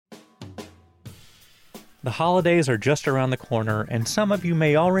The holidays are just around the corner, and some of you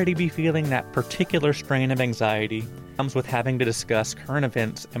may already be feeling that particular strain of anxiety that comes with having to discuss current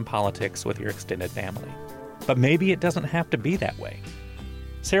events and politics with your extended family. But maybe it doesn't have to be that way.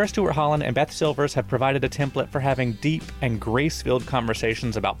 Sarah Stewart Holland and Beth Silvers have provided a template for having deep and grace-filled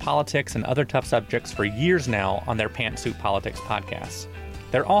conversations about politics and other tough subjects for years now on their Pantsuit Politics podcasts.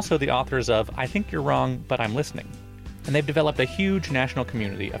 They're also the authors of I Think You're Wrong, But I'm Listening. And they've developed a huge national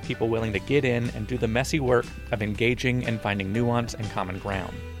community of people willing to get in and do the messy work of engaging and finding nuance and common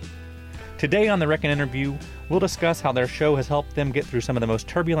ground. Today on The Reckon Interview, we'll discuss how their show has helped them get through some of the most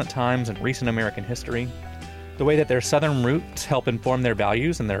turbulent times in recent American history, the way that their Southern roots help inform their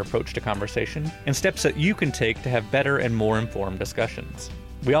values and their approach to conversation, and steps that you can take to have better and more informed discussions.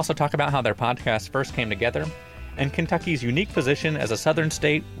 We also talk about how their podcast first came together, and Kentucky's unique position as a Southern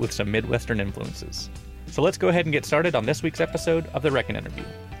state with some Midwestern influences. So let's go ahead and get started on this week's episode of The Reckon Interview.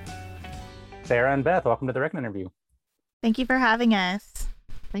 Sarah and Beth, welcome to The Reckon Interview. Thank you for having us.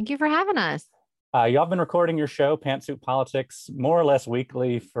 Thank you for having us. Y'all have been recording your show, Pantsuit Politics, more or less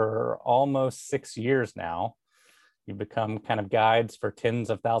weekly for almost 6 years now. You've become kind of guides for tens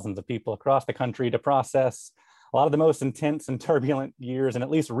of thousands of people across the country to process a lot of the most intense and turbulent years in at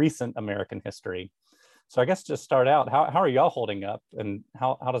least recent American history. So I guess just start out, how are y'all holding up, and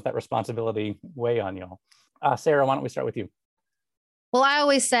how does that responsibility weigh on y'all? Sarah, why don't we start with you? Well, I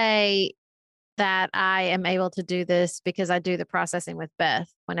always say that I am able to do this because I do the processing with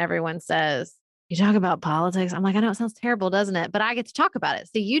Beth. When everyone says, you talk about politics, I'm like, I know it sounds terrible, doesn't it? But I get to talk about it.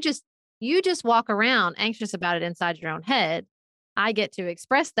 So you just walk around anxious about it inside your own head. I get to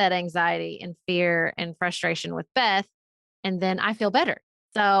express that anxiety and fear and frustration with Beth, and then I feel better.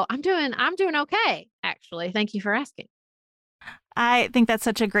 So I'm doing okay, actually. Thank you for asking. I think that's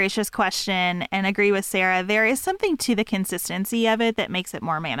such a gracious question and agree with Sarah. There is something to the consistency of it that makes it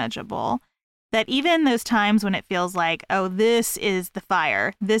more manageable. That even those times when it feels like, oh, this is the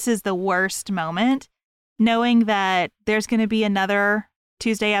fire, this is the worst moment, knowing that there's going to be another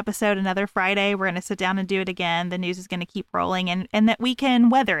Tuesday episode, another Friday, we're going to sit down and do it again. The news is going to keep rolling and that we can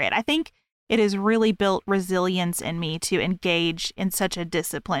weather it. I think it has really built resilience in me to engage in such a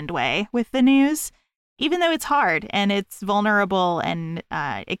disciplined way with the news, even though it's hard and it's vulnerable and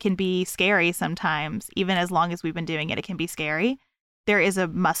it can be scary sometimes. Even as long as we've been doing it, it can be scary. There is a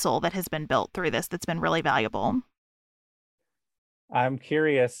muscle that has been built through this that's been really valuable. I'm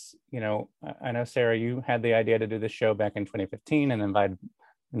curious, I know, Sarah, you had the idea to do this show back in 2015 and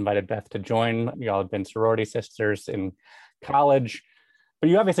invited Beth to join. Y'all have been sorority sisters in college. But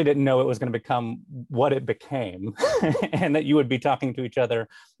you obviously didn't know it was going to become what it became and that you would be talking to each other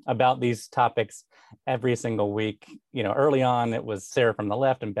about these topics every single week. Early on, it was Sarah from the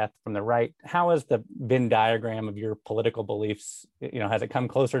left and Beth from the right. How has the Venn diagram of your political beliefs, has it come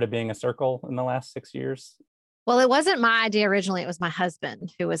closer to being a circle in the last 6 years? Well, it wasn't my idea originally. It was my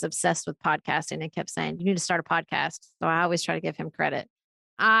husband who was obsessed with podcasting and kept saying, you need to start a podcast. So I always try to give him credit.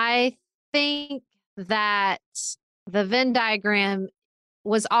 I think that the Venn diagram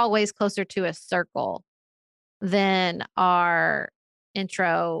was always closer to a circle than our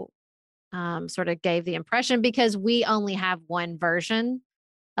intro sort of gave the impression, because we only have one version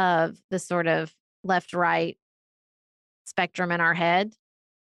of the sort of left-right spectrum in our head.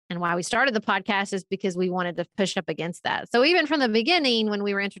 And why we started the podcast is because we wanted to push up against that. So even from the beginning, when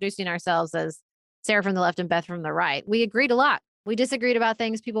we were introducing ourselves as Sarah from the left and Beth from the right, we agreed a lot. We disagreed about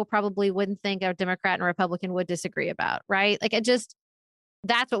things people probably wouldn't think a Democrat and a Republican would disagree about, right?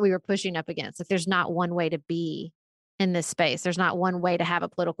 That's what we were pushing up against. Like, there's not one way to be in this space. There's not one way to have a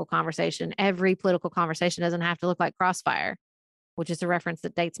political conversation. Every political conversation doesn't have to look like Crossfire, which is a reference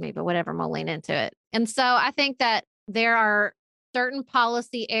that dates me, but whatever, we'll lean into it. And so I think that there are certain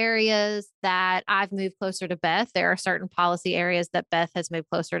policy areas that I've moved closer to Beth. There are certain policy areas that Beth has moved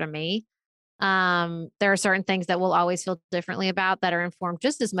closer to me. There are certain things that we'll always feel differently about that are informed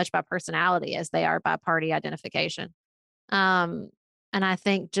just as much by personality as they are by party identification. And I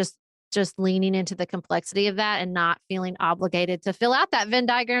think just leaning into the complexity of that and not feeling obligated to fill out that Venn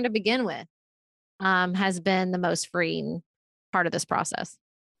diagram to begin with has been the most freeing part of this process.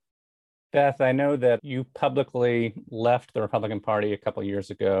 Beth, I know that you publicly left the Republican Party a couple of years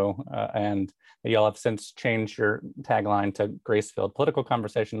ago, and y'all have since changed your tagline to grace-filled political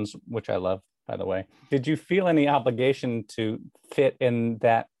conversations, which I love, by the way. Did you feel any obligation to fit in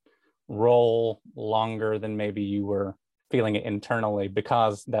that role longer than maybe you were feeling it internally,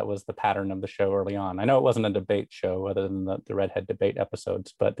 because that was the pattern of the show early on? I know it wasn't a debate show other than the Redhead debate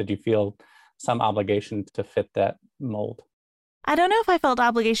episodes, but did you feel some obligation to fit that mold? I don't know if I felt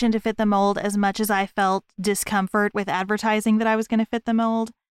obligation to fit the mold as much as I felt discomfort with advertising that I was going to fit the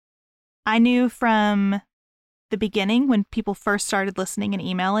mold. I knew from the beginning when people first started listening and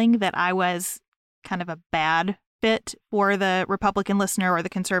emailing that I was kind of a bad fit for the Republican listener or the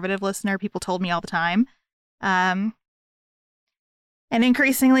conservative listener. People told me all the time. And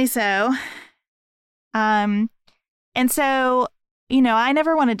increasingly so. And so, I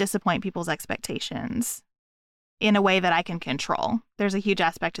never want to disappoint people's expectations in a way that I can control. There's a huge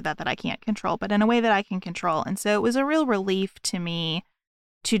aspect to that I can't control, but in a way that I can control. And so it was a real relief to me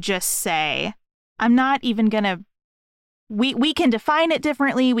to just say, I'm not even going to, we can define it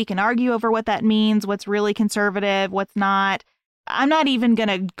differently. We can argue over what that means, what's really conservative, what's not. I'm not even going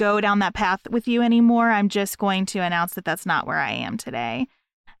to go down that path with you anymore. I'm just going to announce that that's not where I am today.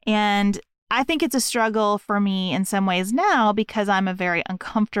 And I think it's a struggle for me in some ways now because I'm a very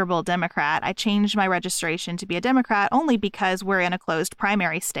uncomfortable Democrat. I changed my registration to be a Democrat only because we're in a closed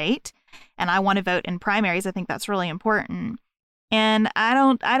primary state and I want to vote in primaries. I think that's really important. And I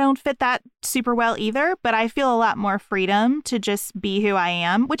don't fit that super well either, but I feel a lot more freedom to just be who I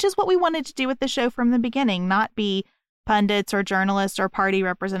am, which is what we wanted to do with the show from the beginning, not be pundits or journalists or party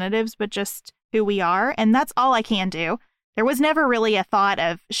representatives, but just who we are. And that's all I can do. There was never really a thought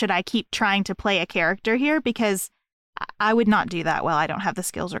of, should I keep trying to play a character here? Because I would not do that well. I don't have the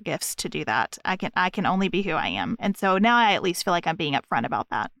skills or gifts to do that. I can only be who I am. And so now I at least feel like I'm being upfront about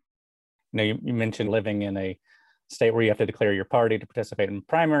that. You mentioned living in a state where you have to declare your party to participate in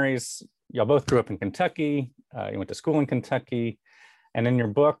primaries. Y'all both grew up in Kentucky. You went to school in Kentucky. And in your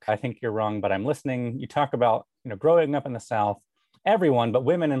book, I Think You're Wrong, But I'm Listening, you talk about, growing up in the South, everyone, but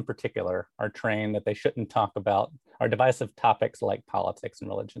women in particular, are trained that they shouldn't talk about our divisive topics like politics and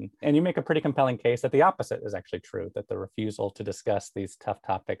religion. And you make a pretty compelling case that the opposite is actually true, that the refusal to discuss these tough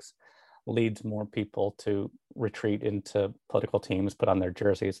topics leads more people to retreat into political teams, put on their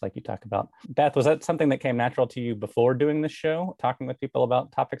jerseys like you talk about. Beth, was that something that came natural to you before doing this show, talking with people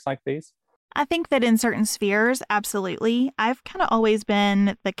about topics like these? I think that in certain spheres, absolutely. I've kind of always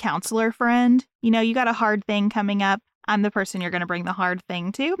been the counselor friend. You got a hard thing coming up. I'm the person you're going to bring the hard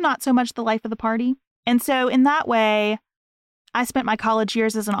thing to, not so much the life of the party. And so in that way, I spent my college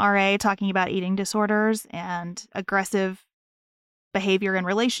years as an RA talking about eating disorders and aggressive behavior in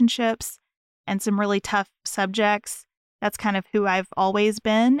relationships and some really tough subjects. That's kind of who I've always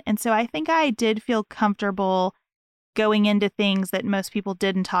been. And so I think I did feel comfortable going into things that most people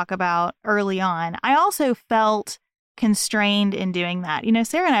didn't talk about early on. I also felt constrained in doing that.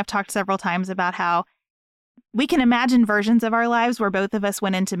 Sarah and I have talked several times about how we can imagine versions of our lives where both of us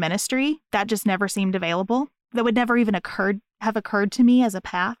went into ministry. That just never seemed available. That would never even have occurred to me as a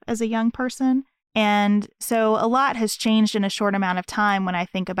path as a young person. And so a lot has changed in a short amount of time when I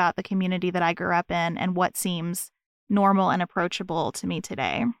think about the community that I grew up in and what seems normal and approachable to me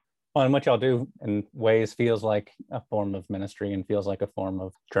today. Well, and what y'all do in ways feels like a form of ministry and feels like a form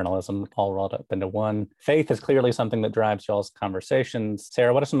of journalism all rolled up into one. Faith is clearly something that drives y'all's conversations.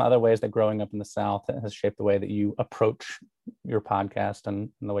 Sarah, what are some other ways that growing up in the South has shaped the way that you approach your podcast and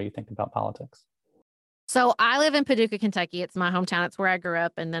the way you think about politics? So I live in Paducah, Kentucky. It's my hometown. It's where I grew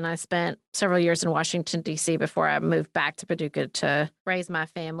up. And then I spent several years in Washington, D.C. before I moved back to Paducah to raise my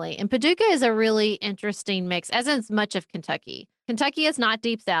family. And Paducah is a really interesting mix, as is much of Kentucky. Kentucky is not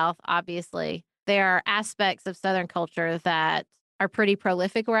Deep South, obviously. There are aspects of Southern culture that are pretty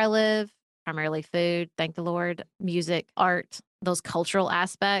prolific where I live, primarily food, thank the Lord, music, art, those cultural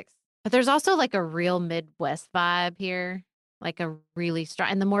aspects. But there's also like a real Midwest vibe here, like a really strong.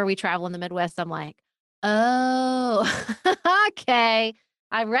 And the more we travel in the Midwest, I'm like, oh, okay.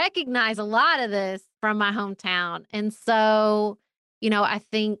 I recognize a lot of this from my hometown. And so, I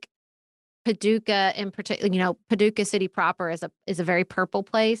think Paducah in particular, Paducah City proper is a very purple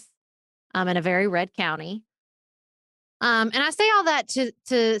place, in a very red county. And I say all that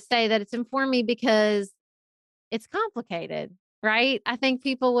to say that it's informed me because it's complicated, right? I think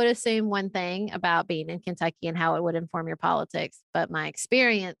people would assume one thing about being in Kentucky and how it would inform your politics, but my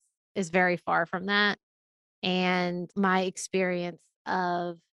experience is very far from that. And my experience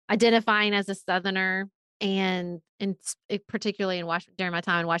of identifying as a Southerner and particularly during my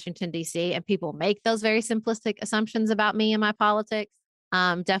time in Washington, D.C., and people make those very simplistic assumptions about me and my politics,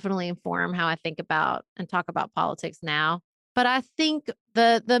 definitely inform how I think about and talk about politics now. But I think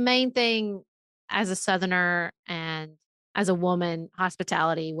the main thing as a Southerner and as a woman,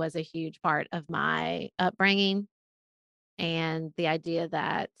 hospitality was a huge part of my upbringing. And the idea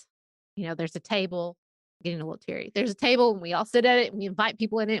that, there's a table, getting a little teary. There's a table and we all sit at it and we invite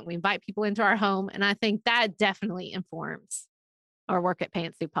people in it and we invite people into our home. And I think that definitely informs our work at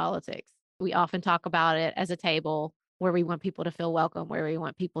Pantsuit Politics. We often talk about it as a table where we want people to feel welcome, where we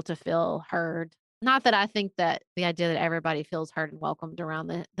want people to feel heard. Not that I think that the idea that everybody feels heard and welcomed around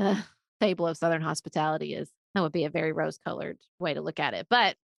the table of Southern hospitality is That would be a very rose-colored way to look at it.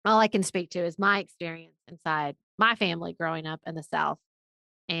 But all I can speak to is my experience inside my family growing up in the South.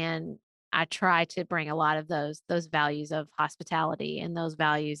 And I try to bring a lot of those values of hospitality and those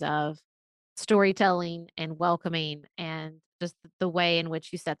values of storytelling and welcoming and just the way in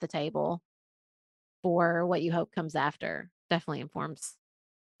which you set the table for what you hope comes after definitely informs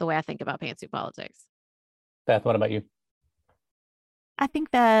the way I think about pantsuit politics. Beth, what about you? I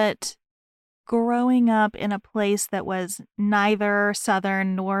think that growing up in a place that was neither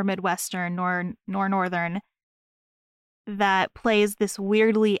Southern nor Midwestern nor Northern, that plays this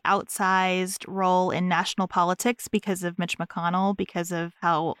weirdly outsized role in national politics because of Mitch McConnell, because of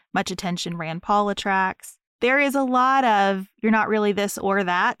how much attention Rand Paul attracts. There is a lot of you're not really this or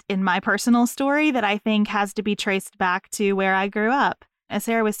that in my personal story that I think has to be traced back to where I grew up. As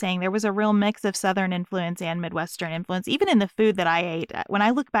Sarah was saying, there was a real mix of Southern influence and Midwestern influence, even in the food that I ate. When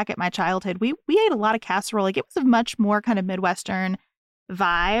I look back at my childhood, we ate a lot of casserole. Like, it was a much more kind of Midwestern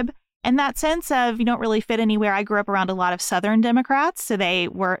vibe. And that sense of you don't really fit anywhere. I grew up around a lot of Southern Democrats, so they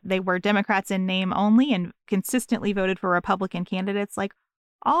were Democrats in name only and consistently voted for Republican candidates. Like,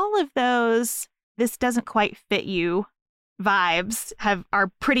 all of those, this doesn't quite fit you vibes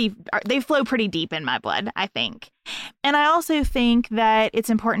they flow pretty deep in my blood, I think. And I also think that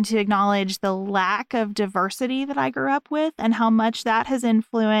it's important to acknowledge the lack of diversity that I grew up with and how much that has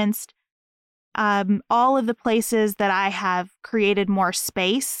influenced all of the places that I have created more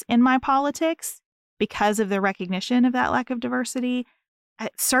space in my politics because of the recognition of that lack of diversity.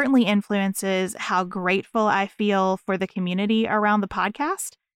 It certainly influences how grateful I feel for the community around the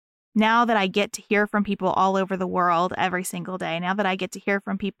podcast. Now that I get to hear from people all over the world every single day, now that I get to hear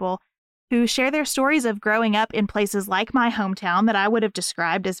from people who share their stories of growing up in places like my hometown that I would have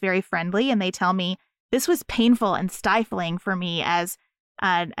described as very friendly, and they tell me this was painful and stifling for me as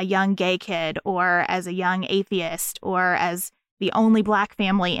a young gay kid or as a young atheist or as the only Black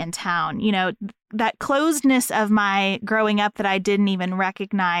family in town. You know, that closedness of my growing up that I didn't even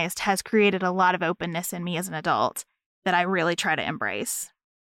recognize has created a lot of openness in me as an adult that I really try to embrace.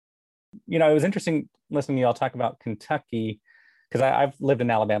 You know, it was interesting listening to you all talk about Kentucky, because I've lived in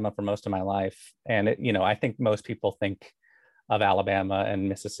Alabama for most of my life. And, I think most people think of Alabama and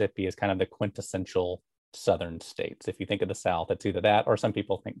Mississippi as kind of the quintessential Southern states. If you think of the South, it's either that or some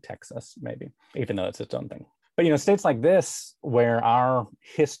people think Texas, maybe, even though it's its own thing. But, states like this, where our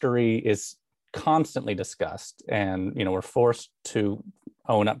history is constantly discussed and, we're forced to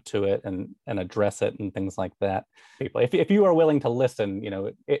own up to it and address it and things like that. People, if you are willing to listen,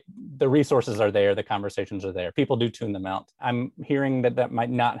 the resources are there, the conversations are there. People do tune them out. I'm hearing that might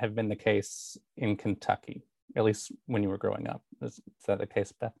not have been the case in Kentucky, at least when you were growing up. Is that the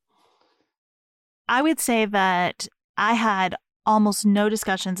case, Beth? I would say that I had almost no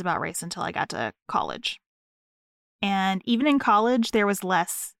discussions about race until I got to college. And even in college, there was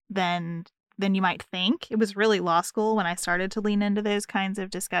less than you might think. It was really law school when I started to lean into those kinds of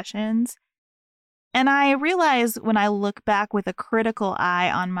discussions. And I realized when I look back with a critical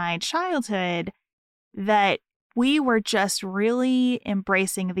eye on my childhood that we were just really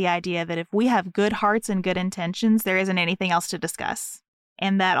embracing the idea that if we have good hearts and good intentions, there isn't anything else to discuss.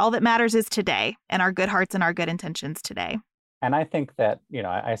 And that all that matters is today and our good hearts and our good intentions today. And I think that,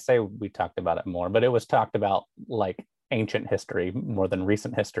 I say we talked about it more, but it was talked about like ancient history more than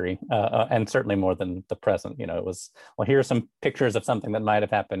recent history, and certainly more than the present. It was, well, here are some pictures of something that might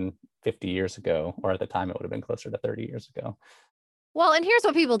have happened 50 years ago, or at the time it would have been closer to 30 years ago. Well, and here's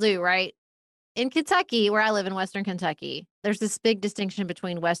what people do, right? In Kentucky, where I live in Western Kentucky, there's this big distinction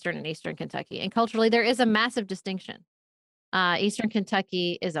between Western and Eastern Kentucky. And culturally, there is a massive distinction. Eastern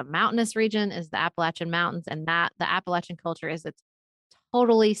Kentucky is a mountainous region, is the Appalachian Mountains, and that the Appalachian culture is its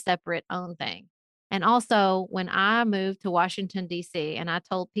totally separate own thing. And also, when I moved to Washington, D.C., and I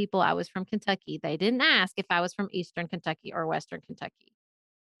told people I was from Kentucky, they didn't ask if I was from Eastern Kentucky or Western Kentucky.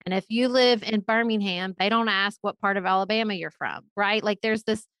 And if you live in Birmingham, they don't ask what part of Alabama you're from, right? Like, there's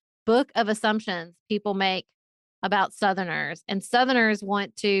this book of assumptions people make about Southerners, and Southerners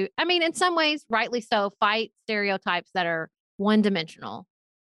want to, in some ways, rightly so, fight stereotypes that are one-dimensional.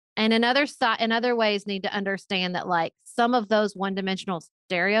 And in other ways need to understand that, like, some of those one-dimensional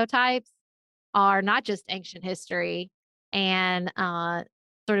stereotypes are not just ancient history and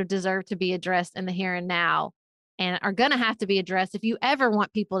sort of deserve to be addressed in the here and now, and are going to have to be addressed if you ever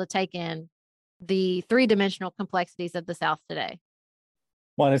want people to take in the three-dimensional complexities of the South today.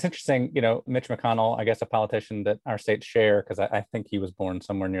 Well, and it's interesting, Mitch McConnell, I guess a politician that our states share, because I think he was born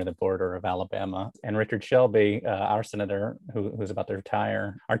somewhere near the border of Alabama, and Richard Shelby, our senator who's about to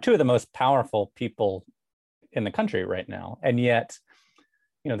retire, are two of the most powerful people in the country right now. And yet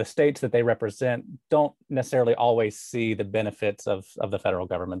the states that they represent don't necessarily always see the benefits of the federal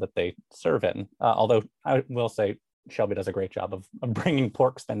government that they serve in. Although I will say Shelby does a great job of bringing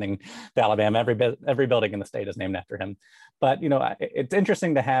pork spending to Alabama. Every building in the state is named after him. But it's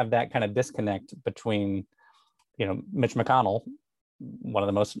interesting to have that kind of disconnect between Mitch McConnell, one of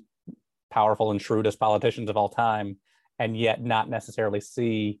the most powerful and shrewdest politicians of all time, and yet not necessarily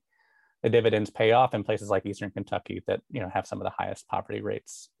see the dividends pay off in places like Eastern Kentucky that have some of the highest poverty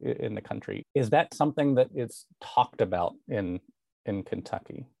rates in the country. Is that something that is talked about in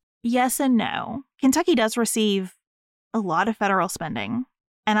Kentucky? Yes and no. Kentucky does receive a lot of federal spending,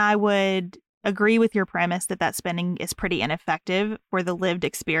 and I would agree with your premise that spending is pretty ineffective for the lived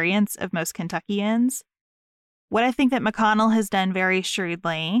experience of most Kentuckians. What I think that McConnell has done very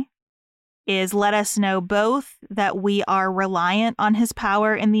shrewdly is let us know both that we are reliant on his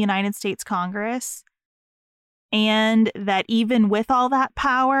power in the United States Congress, and that even with all that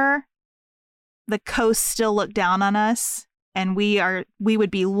power, the coast still look down on us, and we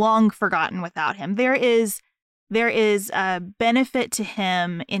would be long forgotten without him. There is a benefit to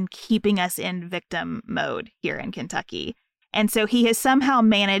him in keeping us in victim mode here in Kentucky. And so he has somehow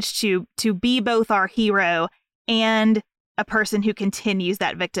managed to be both our hero and a person who continues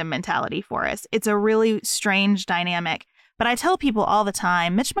that victim mentality for us. It's a really strange dynamic. But I tell people all the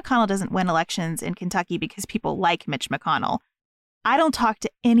time, Mitch McConnell doesn't win elections in Kentucky because people like Mitch McConnell. I don't talk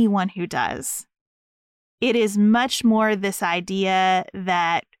to anyone who does. It is much more this idea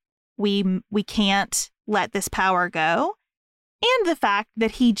that we can't let this power go, and the fact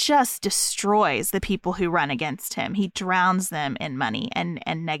that he just destroys the people who run against him. He drowns them in money and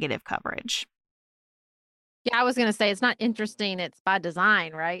negative coverage. Yeah, I was going to say it's not interesting. It's by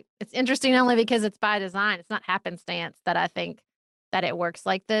design, right? It's interesting only because it's by design. It's not happenstance that I think that it works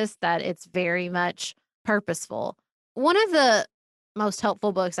like this, that it's very much purposeful. One of the most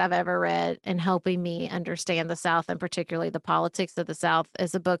helpful books I've ever read in helping me understand the South, and particularly the politics of the South,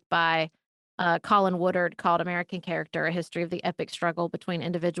 is a book by Colin Woodard called American Character, A History of the Epic Struggle Between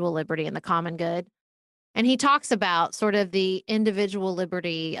Individual Liberty and the Common Good. And he talks about sort of the individual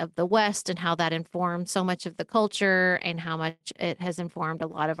liberty of the West and how that informed so much of the culture and how much it has informed a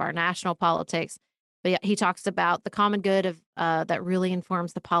lot of our national politics. But he talks about the common good of that really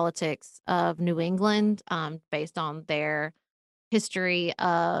informs the politics of New England, based on their history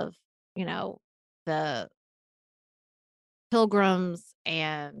of, the Pilgrims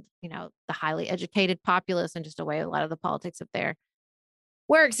and, the highly educated populace, and just a way a lot of the politics up there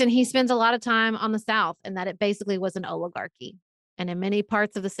works. And he spends a lot of time on the South, and that it basically was an oligarchy. And in many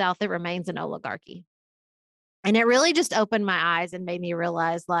parts of the South, it remains an oligarchy. And it really just opened my eyes and made me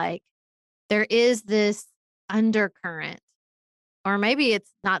realize, like, there is this undercurrent, or maybe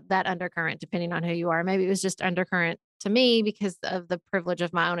it's not that undercurrent, depending on who you are. Maybe it was just undercurrent to me because of the privilege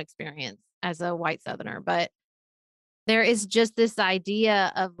of my own experience as a white Southerner. But there is just this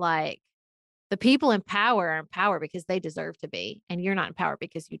idea of, like, the people in power are in power because they deserve to be, and you're not in power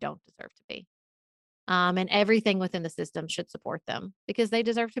because you don't deserve to be. And everything within the system should support them because they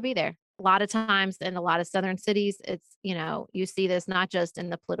deserve to be there. A lot of times in a lot of Southern cities, it's, you see this not just in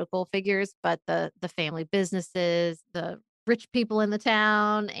the political figures, but the family businesses, the rich people in the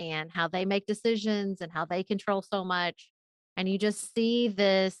town, and how they make decisions and how they control so much. And you just see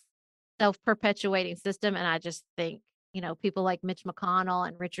this self-perpetuating system. And I just think, people like Mitch McConnell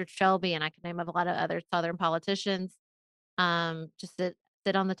and Richard Shelby, and I can name a lot of other Southern politicians, just sit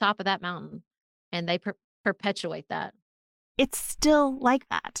on the top of that mountain, and they perpetuate that. It's still like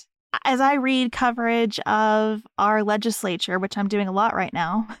that. As I read coverage of our legislature, which I'm doing a lot right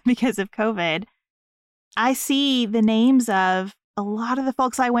now because of COVID, I see the names of a lot of the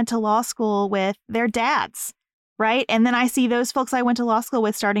folks I went to law school with, their dads. Right. And then I see those folks I went to law school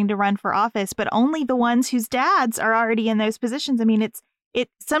with starting to run for office, but only the ones whose dads are already in those positions. I mean, it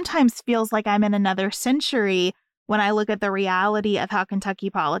sometimes feels like I'm in another century when I look at the reality of how Kentucky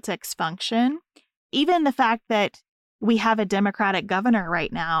politics function. Even the fact that we have a Democratic governor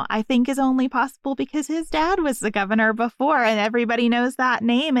right now, I think is only possible because his dad was the governor before, and everybody knows that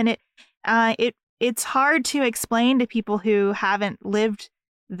name. And it's hard to explain to people who haven't lived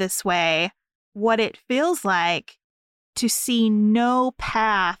this way what it feels like to see no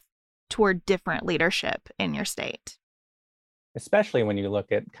path toward different leadership in your state. Especially when you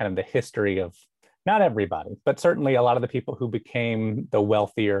look at kind of the history of not everybody, but certainly a lot of the people who became the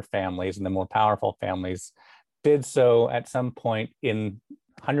wealthier families and the more powerful families did so at some point in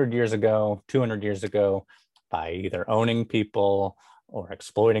 100 years ago, 200 years ago, by either owning people or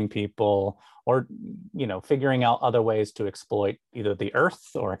exploiting people, or figuring out other ways to exploit either the earth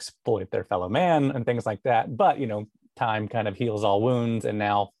or exploit their fellow man and things like that. But time kind of heals all wounds, and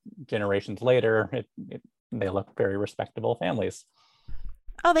now generations later, they look very respectable families.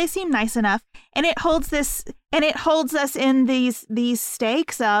 Oh, they seem nice enough. And it holds us in these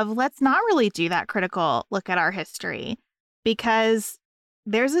stakes of let's not really do that critical look at our history, because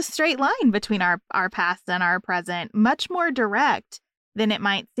there's a straight line between our past and our present, much more direct than it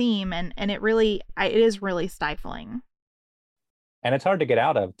might seem. And it is really stifling. And it's hard to get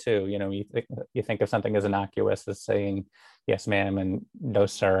out of too. You think of something as innocuous as saying yes, ma'am, and no,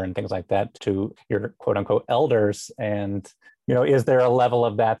 sir, and things like that to your quote unquote elders. And, is there a level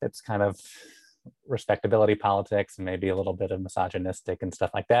of that that's kind of respectability politics and maybe a little bit of misogynistic and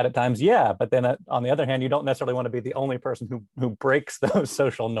stuff like that at times? Yeah. But then on the other hand, you don't necessarily want to be the only person who breaks those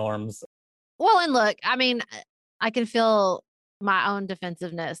social norms. Well, and look, I mean, I can feel my own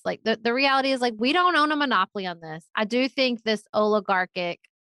defensiveness. Like the reality is, like, we don't own a monopoly on this. I do think this oligarchic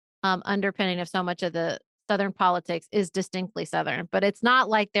underpinning of so much of the Southern politics is distinctly Southern, but it's not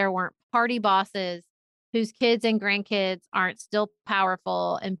like there weren't party bosses whose kids and grandkids aren't still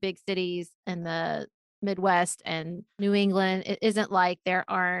powerful in big cities in the Midwest and New England. It isn't like there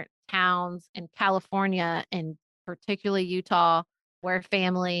aren't towns in California and particularly Utah where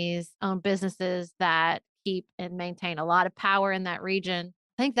families own businesses that keep and maintain a lot of power in that region.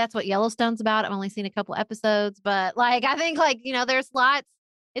 I think that's what Yellowstone's about. I've only seen a couple episodes, but I think there's lots.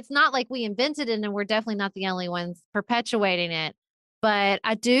 It's not like we invented it, and we're definitely not the only ones perpetuating it. But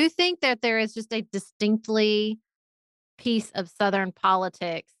I do think that there is just a distinctly piece of Southern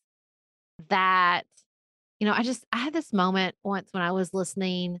politics that, I had this moment once when I was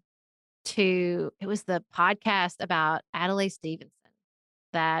listening to, it was the podcast about Adlai Stevenson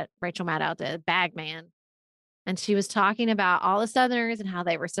that Rachel Maddow did, Bagman. And she was talking about all the Southerners and how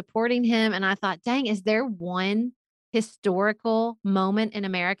they were supporting him. And I thought, dang, is there one historical moment in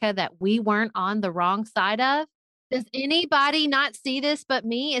America that we weren't on the wrong side of? Does anybody not see this but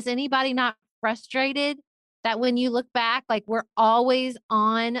me? Is anybody not frustrated that when you look back, we're always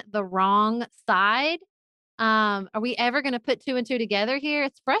on the wrong side? Are we ever going to put two and two together here?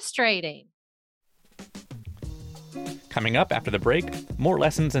 It's frustrating. Coming up after the break, more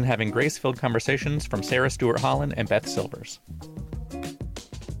lessons in having grace-filled conversations from Sarah Stewart Holland and Beth Silvers.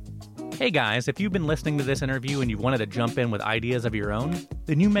 Hey guys, if you've been listening to this interview and you've wanted to jump in with ideas of your own,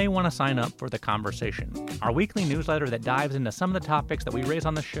 then you may want to sign up for The Conversation, our weekly newsletter that dives into some of the topics that we raise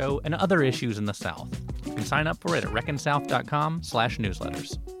on the show and other issues in the South. You can sign up for it at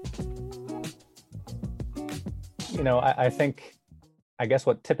reckonsouth.com/newsletters. I guess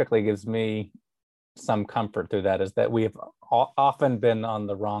what typically gives me some comfort through that is that we have often been on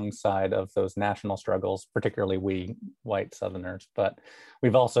the wrong side of those national struggles, particularly we white Southerners, but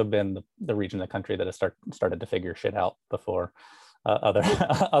we've also been the region of the country that has started to figure shit out before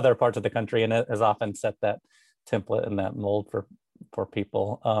other parts of the country, and it has often set that template and that mold for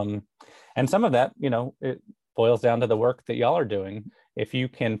people. And some of that, it boils down to the work that y'all are doing. If you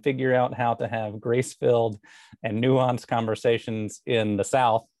can figure out how to have grace-filled and nuanced conversations in the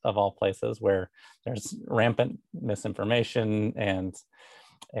South, of all places, where there's rampant misinformation and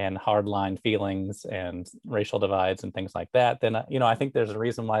hardline feelings and racial divides and things like that, then I think there's a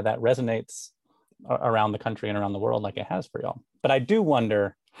reason why that resonates around the country and around the world like it has for y'all. But I do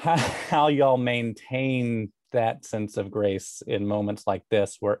wonder how y'all maintain that sense of grace in moments like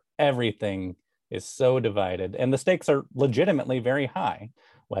this, where everything is so divided and the stakes are legitimately very high,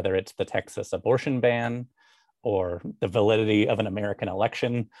 whether it's the Texas abortion ban or the validity of an American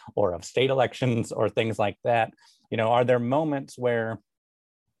election or of state elections or things like that. Are there moments where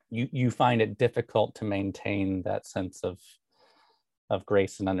you find it difficult to maintain that sense of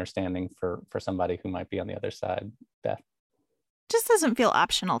grace and understanding for somebody who might be on the other side, Beth? Just doesn't feel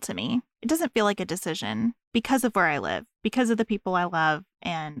optional to me. It doesn't feel like a decision because of where I live, because of the people I love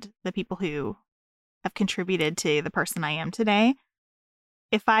and the people who have contributed to the person I am today.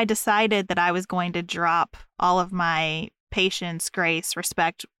 If I decided that I was going to drop all of my patience, grace,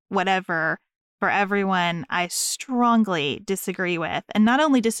 respect, whatever, for everyone I strongly disagree with, and not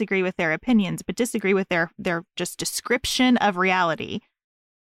only disagree with their opinions, but disagree with their just description of reality,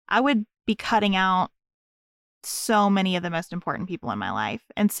 I would be cutting out so many of the most important people in my life.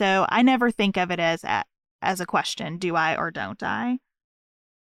 And so I never think of it as a question, do I or don't I?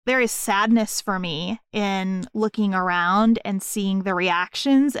 There is sadness for me in looking around and seeing the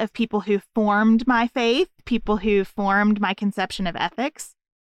reactions of people who formed my faith, people who formed my conception of ethics,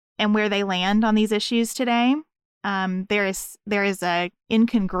 and where they land on these issues today. There is a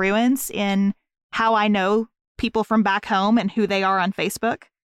incongruence in how I know people from back home and who they are on Facebook,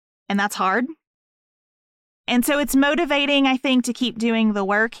 and that's hard. And so it's motivating, I think, to keep doing the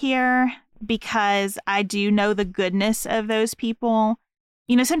work here. because I do know the goodness of those people.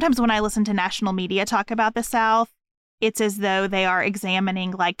 You know, sometimes when I listen to national media talk about the South, it's as though they are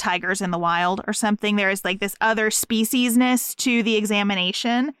examining like tigers in the wild or something. There is like this other speciesness to the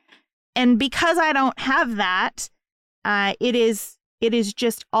examination. And because I don't have that, it is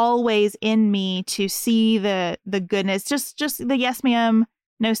just always in me to see the goodness. Just the yes ma'am,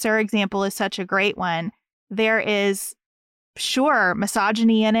 no sir example is such a great one. There is, sure,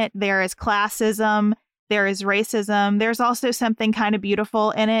 misogyny in it. There is classism. There is racism. There's also something kind of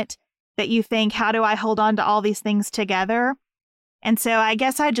beautiful in it that you think, how do I hold on to all these things together? And so I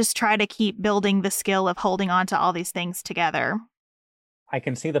guess I just try to keep building the skill of holding on to all these things together. I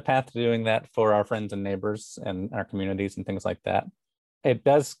can see the path to doing that for our friends and neighbors and our communities and things like that. It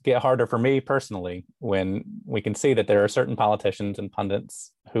does get harder for me personally when we can see that there are certain politicians and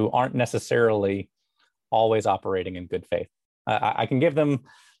pundits who aren't necessarily always operating in good faith. I can give them,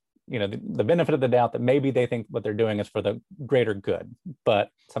 the benefit of the doubt that maybe they think what they're doing is for the greater good, but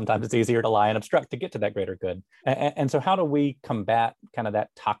sometimes it's easier to lie and obstruct to get to that greater good. And so how do we combat kind of that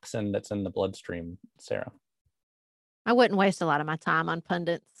toxin that's in the bloodstream, Sarah? I wouldn't waste a lot of my time on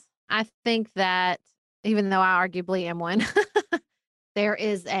pundits. I think that even though I arguably am one, there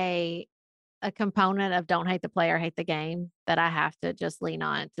is a component of don't hate the player, hate the game that I have to just lean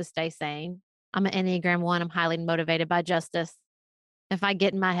on to stay sane. I'm an Enneagram 1. I'm highly motivated by justice. If I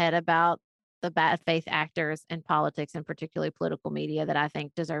get in my head about the bad faith actors in politics and particularly political media that I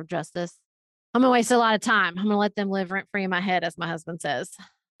think deserve justice, I'm going to waste a lot of time. I'm going to let them live rent free in my head, as my husband says.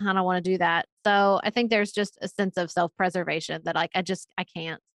 I don't want to do that. So I think there's just a sense of self-preservation that like, I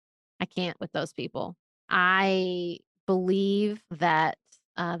can't with those people. I believe that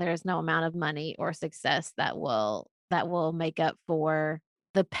there is no amount of money or success that will make up for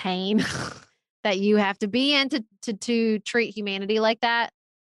the pain that you have to be in to treat humanity like that.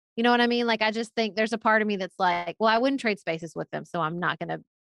 You know what I mean? Like, I just think there's a part of me that's like, well, I wouldn't trade spaces with them. So I'm not going to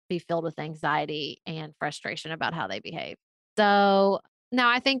be filled with anxiety and frustration about how they behave. So now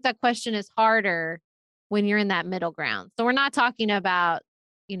I think that question is harder when you're in that middle ground. So we're not talking about,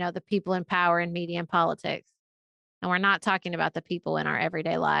 the people in power and media and politics. And we're not talking about the people in our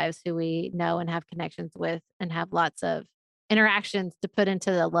everyday lives who we know and have connections with and have lots of interactions to put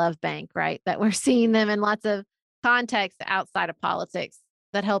into the love bank, right? That we're seeing them in lots of contexts outside of politics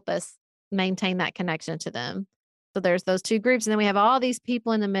that help us maintain that connection to them. So there's those two groups. And then we have all these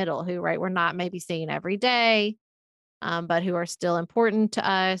people in the middle who, right, we're not maybe seeing every day, but who are still important to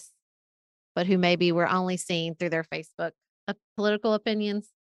us, but who maybe we're only seeing through their Facebook political opinions.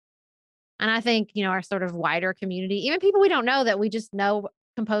 And I think, our sort of wider community, even people we don't know that we just know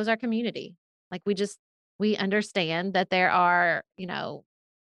compose our community. Like we understand that there are,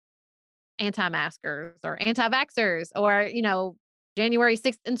 anti-maskers or anti-vaxxers or, January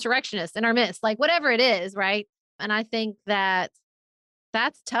 6th insurrectionists in our midst, like whatever it is, right? And I think that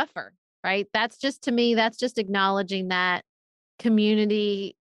that's tougher, right? That's just, to me, that's just acknowledging that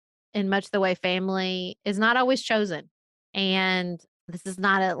community in much the way family is not always chosen. And this is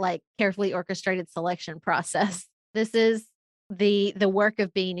not a like carefully orchestrated selection process. This is the work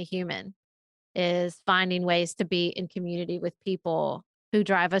of being a human, is finding ways to be in community with people who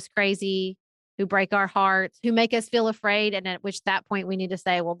drive us crazy, who break our hearts, who make us feel afraid. And at which that point we need to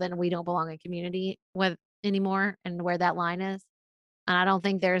say, well, then we don't belong in community with anymore, and where that line is. And I don't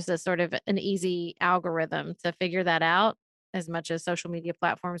think there's a sort of an easy algorithm to figure that out, as much as social media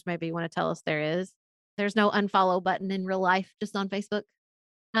platforms maybe want to tell us there is. There's no unfollow button in real life, just on Facebook.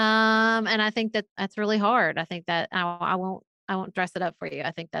 And I think that that's really hard. I think that I won't dress it up for you.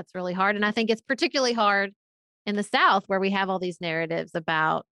 I think that's really hard. And I think it's particularly hard in the South, where we have all these narratives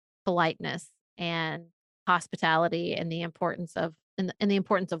about politeness and hospitality and the importance of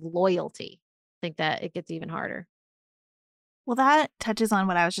loyalty. I think that it gets even harder. Well, that touches on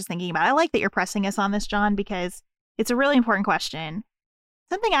what I was just thinking about. I like that you're pressing us on this, John, because it's a really important question.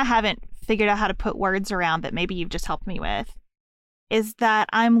 Something I haven't figured out how to put words around that maybe you've just helped me with is that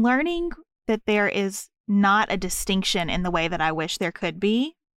I'm learning that there is not a distinction in the way that I wish there could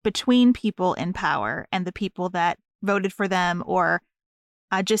be between people in power and the people that voted for them or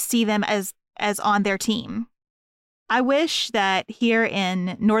just see them as on their team. I wish that here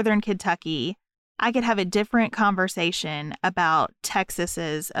in Northern Kentucky, I could have a different conversation about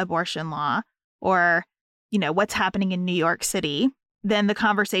Texas's abortion law or, what's happening in New York City than the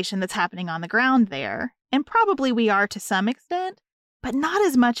conversation that's happening on the ground there. And probably we are to some extent, but not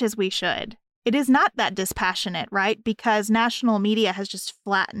as much as we should. It is not that dispassionate, right? Because national media has just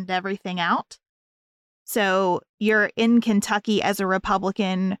flattened everything out. So you're in Kentucky as a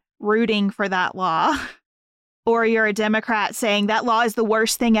Republican rooting for that law, or you're a Democrat saying that law is the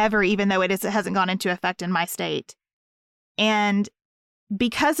worst thing ever, even though it hasn't gone into effect in my state. And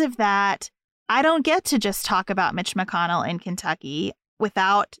because of that, I don't get to just talk about Mitch McConnell in Kentucky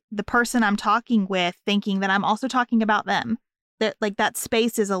without the person I'm talking with thinking that I'm also talking about them. That like that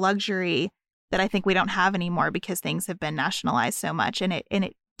space is a luxury that I think we don't have anymore because things have been nationalized so much, and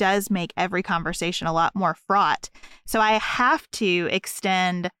it does make every conversation a lot more fraught. So I have to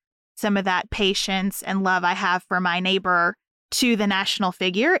extend some of that patience and love I have for my neighbor to the national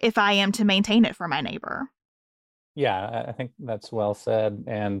figure if I am to maintain it for my neighbor. Yeah, I think that's well said.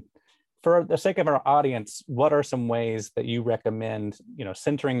 And for the sake of our audience, what are some ways that you recommend,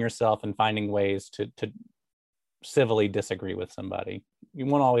 centering yourself and finding ways to civilly disagree with somebody? You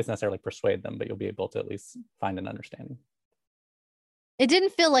won't always necessarily persuade them, but you'll be able to at least find an understanding. It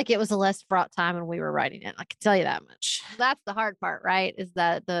didn't feel like it was a less fraught time when we were writing it. I can tell you that much. That's the hard part, right? Is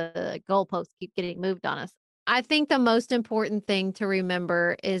that the goalposts keep getting moved on us. I think the most important thing to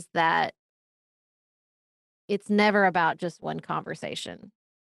remember is that it's never about just one conversation.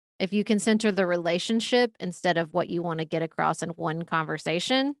 If you can center the relationship instead of what you want to get across in one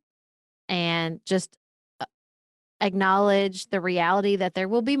conversation, and just acknowledge the reality that there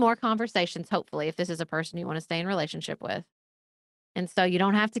will be more conversations, hopefully, if this is a person you want to stay in relationship with. And so you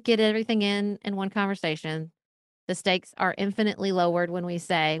don't have to get everything in one conversation. The stakes are infinitely lowered when we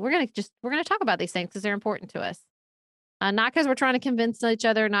say, we're going to talk about these things because they're important to us. Not because we're trying to convince each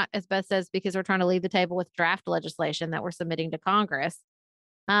other, not as Beth says, because we're trying to leave the table with draft legislation that we're submitting to Congress.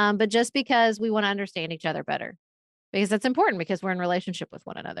 But just because we want to understand each other better, because that's important because we're in relationship with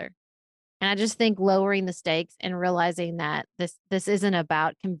one another. And I just think lowering the stakes and realizing that this isn't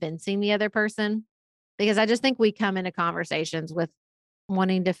about convincing the other person, because I just think we come into conversations with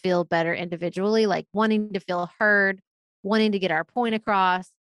wanting to feel better individually, like wanting to feel heard, wanting to get our point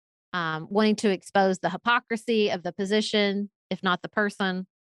across, wanting to expose the hypocrisy of the position, if not the person,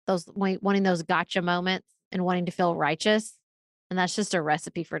 wanting those gotcha moments and wanting to feel righteous. And that's just a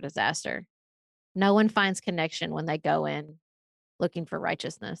recipe for disaster. No one finds connection when they go in looking for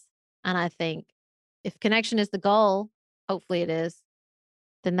righteousness. And I think if connection is the goal, hopefully it is,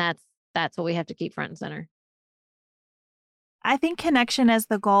 then that's what we have to keep front and center. I think connection as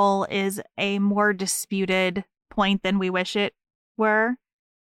the goal is a more disputed point than we wish it were,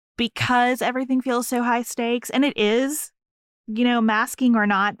 because everything feels so high stakes. And it is, masking or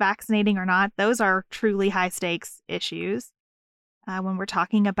not, vaccinating or not, those are truly high stakes issues. When we're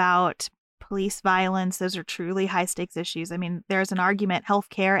talking about police violence, those are truly high stakes issues. I mean, there's an argument,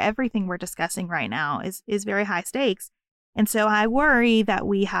 healthcare, everything we're discussing right now is very high stakes. And so I worry that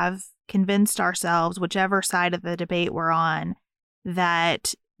we have convinced ourselves, whichever side of the debate we're on,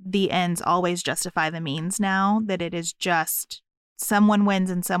 that the ends always justify the means now, that it is just someone wins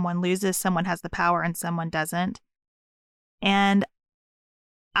and someone loses, someone has the power and someone doesn't. And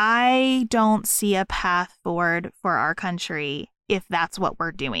I don't see a path forward for our country if that's what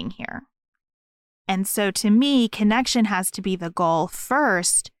we're doing here. And so to me, connection has to be the goal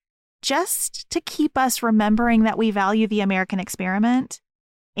first, just to keep us remembering that we value the American experiment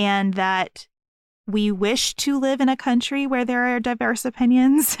and that we wish to live in a country where there are diverse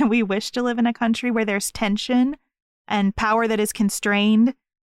opinions. We wish to live in a country where there's tension and power that is constrained.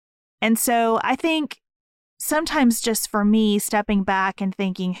 And so I think sometimes just for me, stepping back and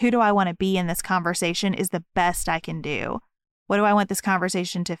thinking, who do I want to be in this conversation is the best I can do. What do I want this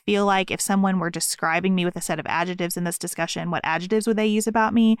conversation to feel like? If someone were describing me with a set of adjectives in this discussion, what adjectives would they use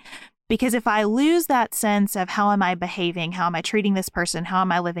about me? Because if I lose that sense of how am I behaving, how am I treating this person, how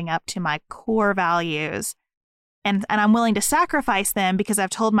am I living up to my core values, and I'm willing to sacrifice them because I've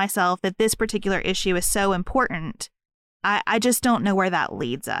told myself that this particular issue is so important, I just don't know where that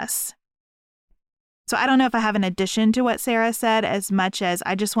leads us. So I don't know if I have an addition to what Sarah said, as much as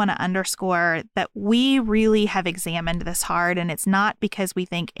I just want to underscore that we really have examined this hard, and it's not because we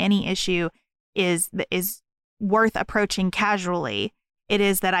think any issue is worth approaching casually. It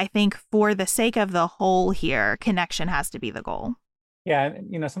is that I think for the sake of the whole here, connection has to be the goal. Yeah,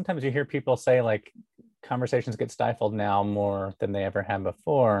 sometimes you hear people say like conversations get stifled now more than they ever have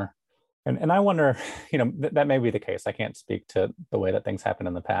before. And I wonder, that may be the case. I can't speak to the way that things happened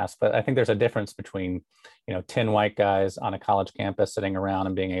in the past, but I think there's a difference between, 10 white guys on a college campus sitting around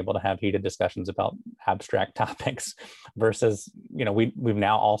and being able to have heated discussions about abstract topics versus, we've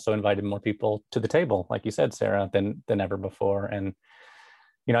now also invited more people to the table, like you said, Sarah, than ever before. And,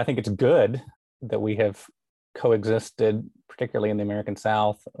 I think it's good that we have coexisted, particularly in the American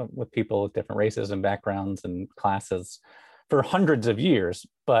South, with people with different races and backgrounds and classes for hundreds of years.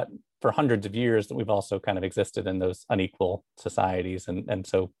 But for hundreds of years that we've also kind of existed in those unequal societies, and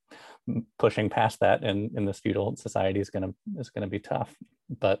so pushing past that in this feudal society is gonna be tough,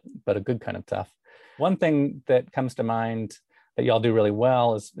 but a good kind of tough. One thing that comes to mind that y'all do really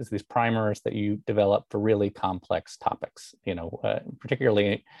well is these primers that you develop for really complex topics.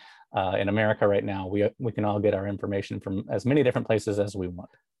 Particularly in America right now, we can all get our information from as many different places as we want.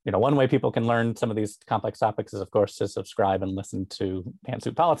 One way people can learn some of these complex topics is, of course, to subscribe and listen to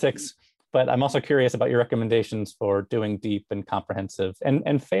Pantsuit Politics. But I'm also curious about your recommendations for doing deep and comprehensive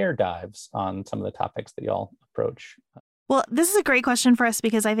and fair dives on some of the topics that y'all approach. Well, this is a great question for us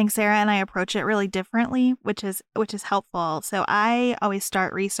because I think Sarah and I approach it really differently, which is helpful. So I always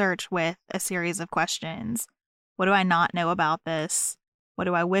start research with a series of questions. What do I not know about this? What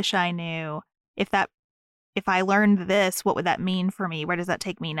do I wish I knew? If I learned this, what would that mean for me? Where does that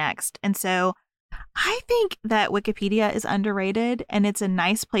take me next? And so I think that Wikipedia is underrated, and it's a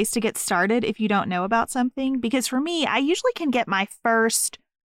nice place to get started if you don't know about something. Because for me, I usually can get my first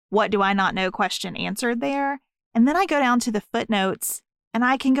what do I not know question answered there. And then I go down to the footnotes and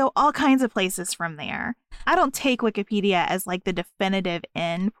I can go all kinds of places from there. I don't take Wikipedia as like the definitive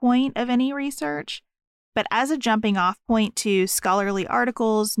end point of any research, but as a jumping off point to scholarly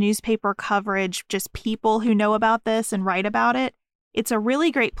articles, newspaper coverage, just people who know about this and write about it, it's a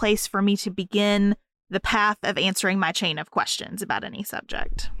really great place for me to begin the path of answering my chain of questions about any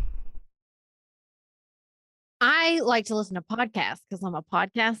subject. I like to listen to podcasts because I'm a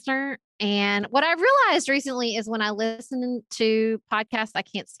podcaster. And what I've realized recently is when I listen to podcasts, I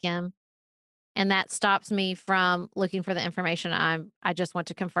can't skim. And that stops me from looking for the information I just want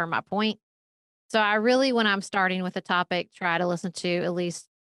to confirm my point. So I really, when I'm starting with a topic, try to listen to at least,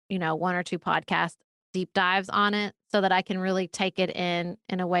 one or two podcast deep dives on it so that I can really take it in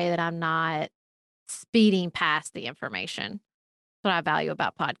a way that I'm not speeding past the information. That's what I value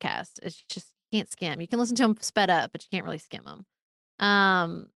about podcasts. It's just you can't skim. You can listen to them sped up, but you can't really skim them.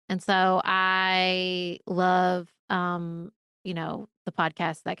 And so I love, the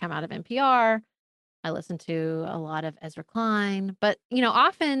podcasts that come out of NPR. I listen to a lot of Ezra Klein, but,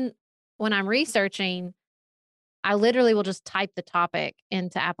 often when I'm researching, I literally will just type the topic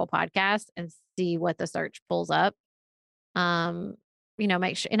into Apple Podcasts and see what the search pulls up.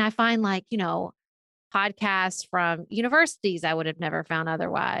 Make sure, and I find podcasts from universities I would have never found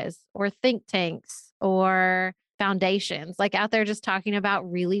otherwise, or think tanks or foundations, like out there just talking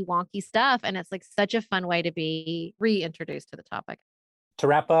about really wonky stuff. And it's like such a fun way to be reintroduced to the topic. To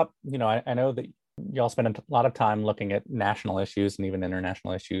wrap up, I know that y'all spend a lot of time looking at national issues and even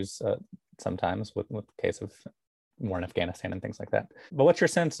international issues sometimes with the case of war in Afghanistan and things like that. But what's your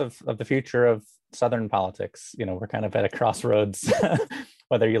sense of the future of Southern politics? We're kind of at a crossroads,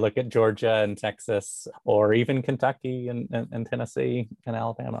 whether you look at Georgia and Texas, or even Kentucky and Tennessee and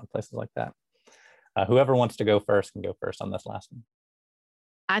Alabama, places like that. Whoever wants to go first can go first on this last one.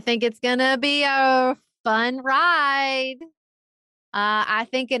 I think it's going to be a fun ride. I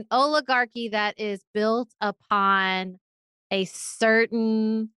think an oligarchy that is built upon a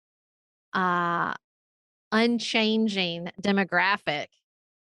certain unchanging demographic,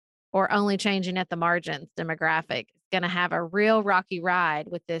 or only changing at the margins demographic, is going to have a real rocky ride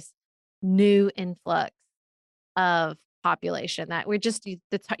with this new influx of population that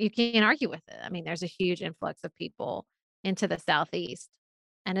you can't argue with it. I mean, there's a huge influx of people into the Southeast,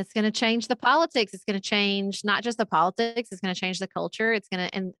 and it's going to change the politics. It's going to change not just the politics, it's going to change the culture. It's going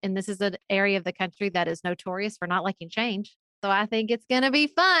to, and this is an area of the country that is notorious for not liking change. So I think it's going to be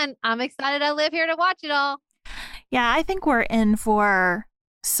fun. I'm excited I live here to watch it all. Yeah, I think we're in for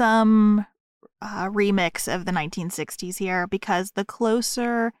some remix of the 1960s here, because the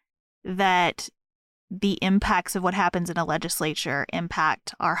closer that the impacts of what happens in a legislature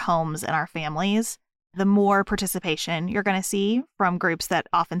impact our homes and our families, the more participation you're going to see from groups that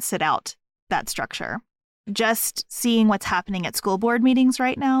often sit out that structure. Just seeing what's happening at school board meetings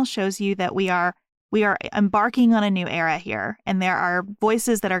right now shows you that we are embarking on a new era here, and there are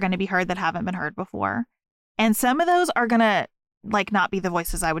voices that are going to be heard that haven't been heard before. And some of those are going to not be the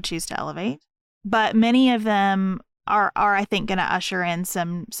voices I would choose to elevate, but many of them are I think going to usher in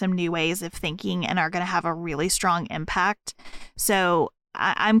some new ways of thinking and are going to have a really strong impact. So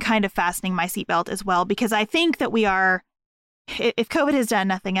I'm kind of fastening my seatbelt as well, because I think that we are, if COVID has done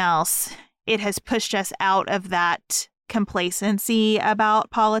nothing else, it has pushed us out of that complacency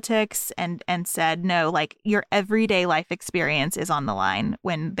about politics and said, no, your everyday life experience is on the line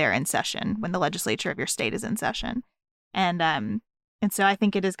when they're in session, when the legislature of your state is in session. And so I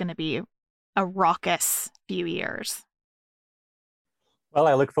think it is going to be a raucous few years. Well,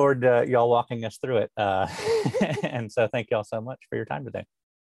 I look forward to y'all walking us through it. And so thank y'all so much for your time today.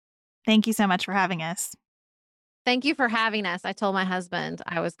 Thank you so much for having us. Thank you for having us. I told my husband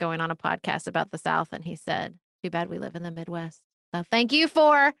I was going on a podcast about the South, and he said, too bad we live in the Midwest. So thank you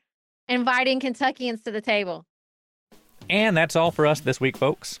for inviting Kentuckians to the table. And that's all for us this week,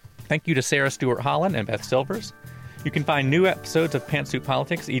 folks. Thank you to Sarah Stewart Holland and Beth Silvers. You can find new episodes of Pantsuit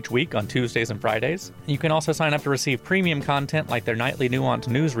Politics each week on Tuesdays and Fridays. You can also sign up to receive premium content like their nightly nuanced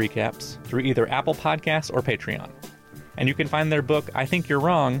news recaps through either Apple Podcasts or Patreon. And you can find their book, I Think You're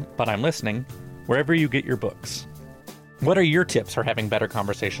Wrong, But I'm Listening, wherever you get your books. What are your tips for having better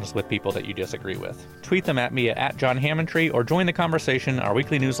conversations with people that you disagree with? Tweet them at me at John Hammontree or join the conversation in our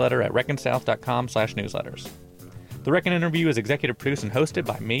weekly newsletter at reckonsouth.com/newsletters. The Reckon Interview is executive produced and hosted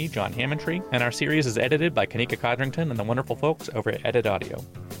by me, John Hammontree, and our series is edited by Kanika Codrington and the wonderful folks over at Edit Audio.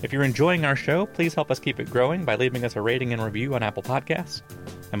 If you're enjoying our show, please help us keep it growing by leaving us a rating and review on Apple Podcasts.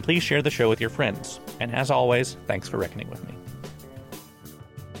 And please share the show with your friends. And as always, thanks for reckoning with me.